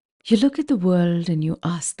You look at the world and you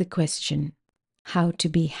ask the question, how to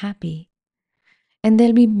be happy? And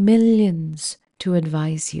there'll be millions to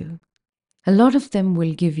advise you. A lot of them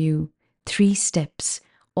will give you 3 steps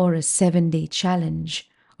or a 7-day challenge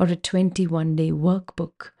or a 21-day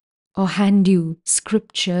workbook or hand you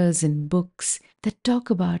scriptures and books that talk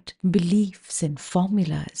about beliefs and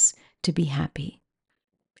formulas to be happy.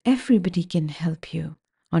 Everybody can help you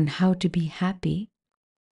on how to be happy,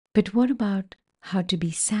 but what about how to be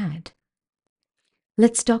sad?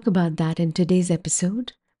 Let's talk about that in today's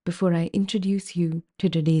episode before I introduce you to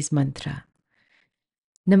today's mantra.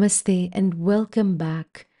 Namaste and welcome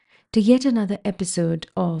back to yet another episode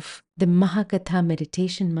of the Mahakatha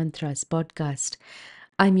Meditation Mantras podcast.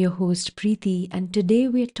 I'm your host Preeti, and today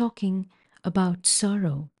we're talking about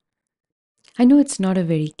sorrow. I know it's not a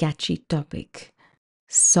very catchy topic,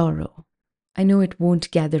 sorrow. I know it won't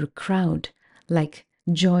gather a crowd like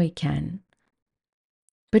joy can.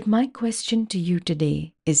 But my question to you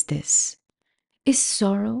today is this: is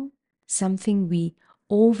sorrow something we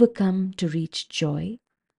overcome to reach joy?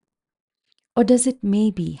 Or does it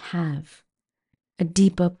maybe have a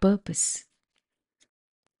deeper purpose?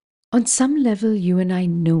 On some level, you and I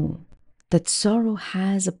know that sorrow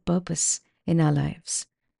has a purpose in our lives.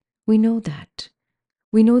 We know that.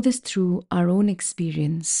 We know this through our own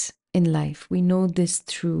experience in life. We know this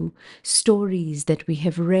through stories that we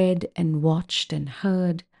have read and watched and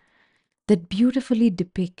heard that beautifully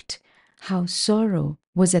depict how sorrow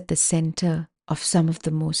was at the center of some of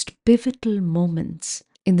the most pivotal moments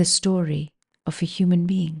in the story of a human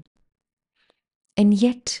being. And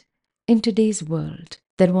yet, in today's world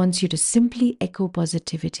that wants you to simply echo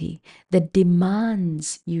positivity, that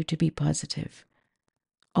demands you to be positive,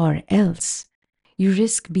 or else you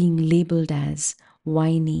risk being labeled as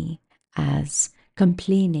whiny, as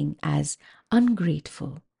complaining, as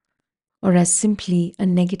ungrateful, or as simply a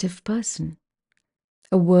negative person.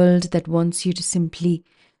 A world that wants you to simply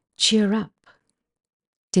cheer up,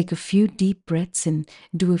 take a few deep breaths and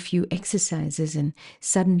do a few exercises and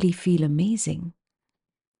suddenly feel amazing.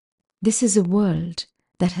 This is a world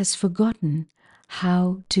that has forgotten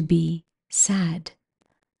how to be sad.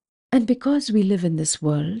 And because we live in this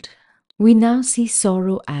world, we now see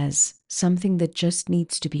sorrow as something that just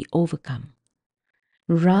needs to be overcome,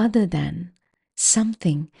 rather than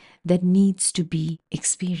something that needs to be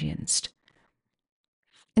experienced.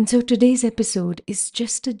 And so today's episode is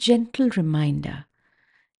just a gentle reminder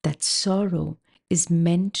that sorrow is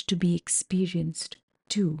meant to be experienced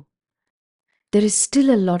too. There is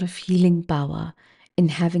still a lot of healing power in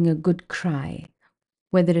having a good cry,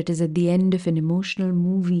 whether it is at the end of an emotional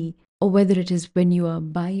movie or whether it is when you are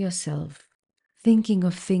by yourself, thinking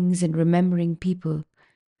of things and remembering people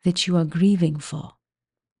that you are grieving for.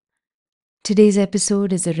 Today's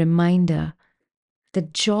episode is a reminder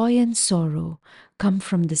that joy and sorrow come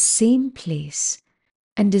from the same place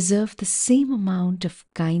and deserve the same amount of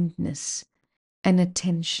kindness and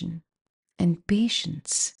attention and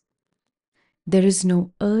patience. There is no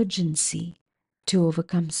urgency to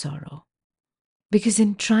overcome sorrow, because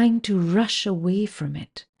in trying to rush away from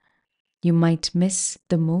it, you might miss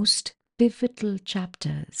the most pivotal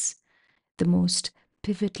chapters, the most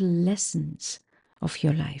pivotal lessons of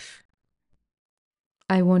your life.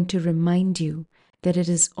 I want to remind you that it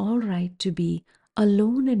is all right to be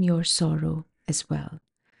alone in your sorrow as well.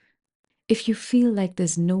 If you feel like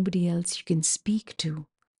there's nobody else you can speak to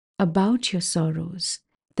about your sorrows,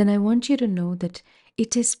 then I want you to know that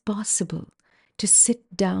it is possible to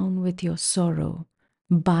sit down with your sorrow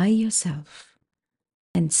by yourself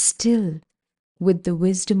and still, with the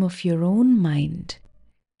wisdom of your own mind,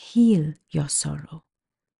 heal your sorrow.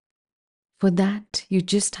 For that, you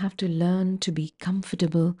just have to learn to be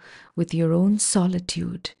comfortable with your own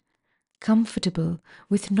solitude, comfortable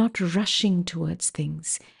with not rushing towards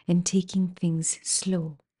things and taking things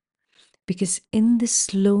slow. Because in this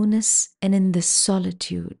slowness and in this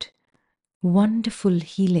solitude, wonderful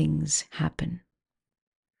healings happen.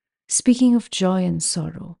 Speaking of joy and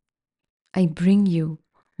sorrow, I bring you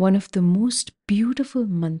one of the most beautiful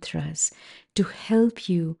mantras to help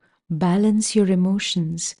you balance your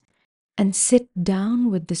emotions and sit down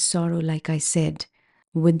with the sorrow, like I said,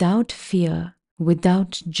 without fear,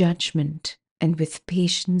 without judgment, and with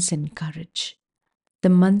patience and courage. The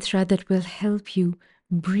mantra that will help you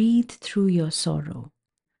breathe through your sorrow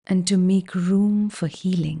and to make room for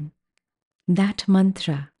healing. That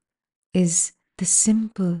mantra is the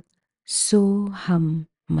simple So-Hum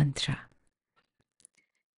mantra.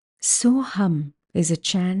 So-Hum is a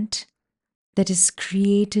chant that is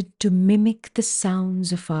created to mimic the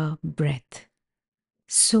sounds of our breath.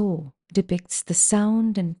 So depicts the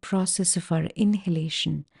sound and process of our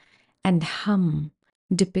inhalation, and hum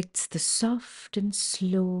depicts the soft and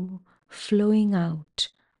slow flowing out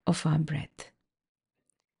of our breath.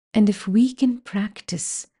 And if we can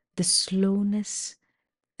practice the slowness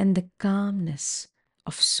and the calmness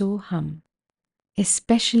of Soham,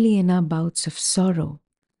 especially in our bouts of sorrow,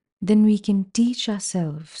 then we can teach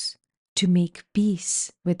ourselves to make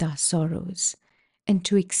peace with our sorrows and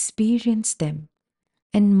to experience them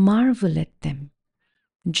and marvel at them,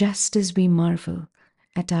 just as we marvel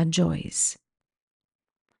at our joys.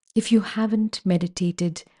 If you haven't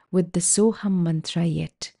meditated with the Soham mantra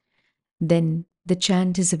yet, then the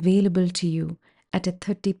chant is available to you at a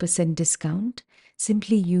 30% discount.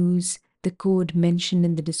 Simply use the code mentioned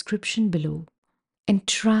in the description below and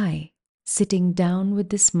try sitting down with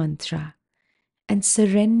this mantra and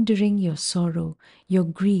surrendering your sorrow, your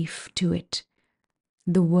grief to it.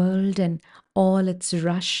 The world and all its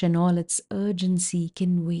rush and all its urgency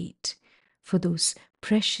can wait for those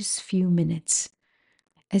precious few minutes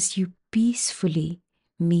as you peacefully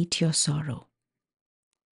meet your sorrow.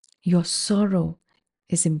 Your sorrow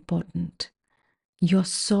is important. Your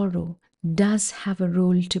sorrow does have a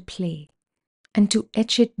role to play. And to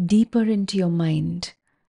etch it deeper into your mind,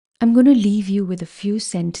 I'm going to leave you with a few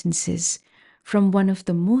sentences from one of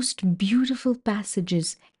the most beautiful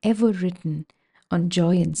passages ever written on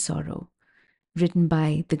joy and sorrow, written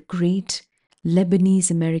by the great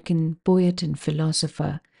Lebanese-American poet and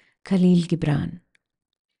philosopher Khalil Gibran.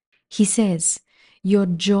 He says, "Your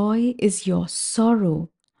joy is your sorrow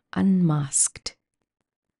unmasked.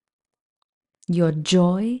 Your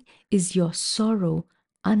joy is your sorrow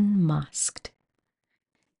unmasked.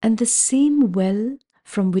 And the same well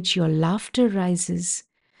from which your laughter rises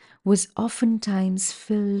was oftentimes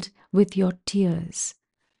filled with your tears.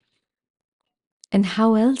 And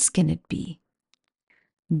how else can it be?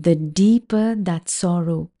 The deeper that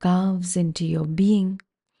sorrow carves into your being,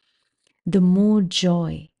 the more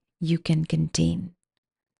joy you can contain.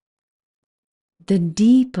 The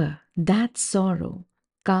deeper that sorrow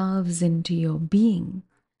carves into your being,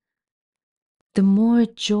 the more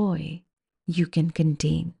joy you can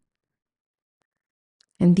contain."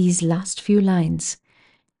 And these last few lines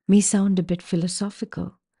may sound a bit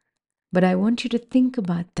philosophical, but I want you to think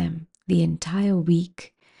about them the entire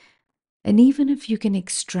week. And even if you can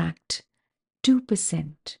extract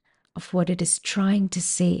 2% of what it is trying to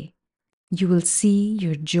say, you will see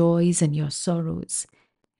your joys and your sorrows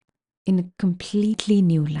in a completely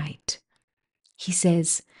new light. He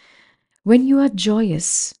says, when you are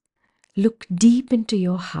joyous, look deep into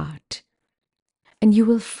your heart, and you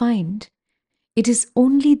will find it is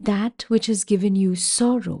only that which has given you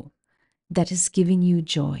sorrow that is giving you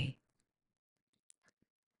joy.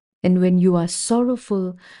 And when you are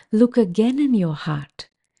sorrowful, look again in your heart,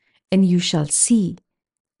 and you shall see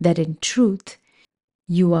that in truth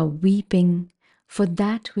you are weeping for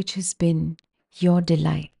that which has been your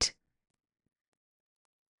delight.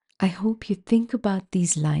 I hope you think about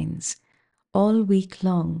these lines all week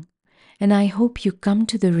long, and I hope you come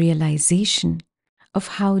to the realization of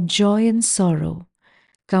how joy and sorrow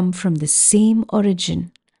come from the same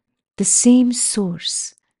origin, the same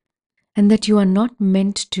source, and that you are not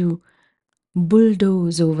meant to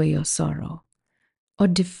bulldoze over your sorrow or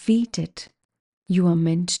defeat it. You are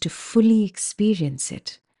meant to fully experience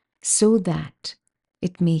it so that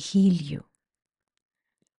it may heal you.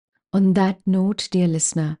 On that note, dear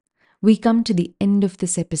listener, we come to the end of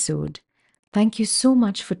this episode. Thank you so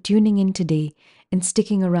much for tuning in today and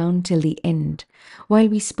sticking around till the end while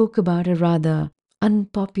we spoke about a rather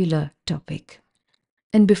unpopular topic.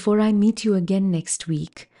 And before I meet you again next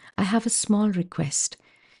week, I have a small request.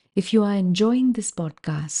 If you are enjoying this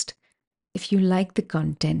podcast, if you like the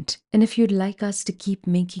content, and if you'd like us to keep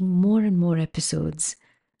making more and more episodes,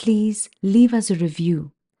 please leave us a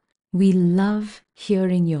review. We love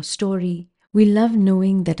hearing your story. We love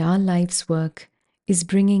knowing that our life's work is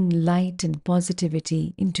bringing light and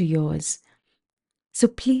positivity into yours. So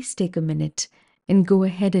please take a minute and go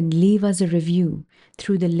ahead and leave us a review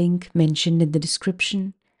through the link mentioned in the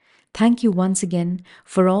description. Thank you once again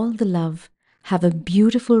for all the love. Have a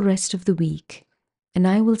beautiful rest of the week, and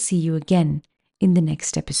I will see you again in the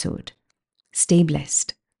next episode. Stay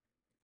blessed.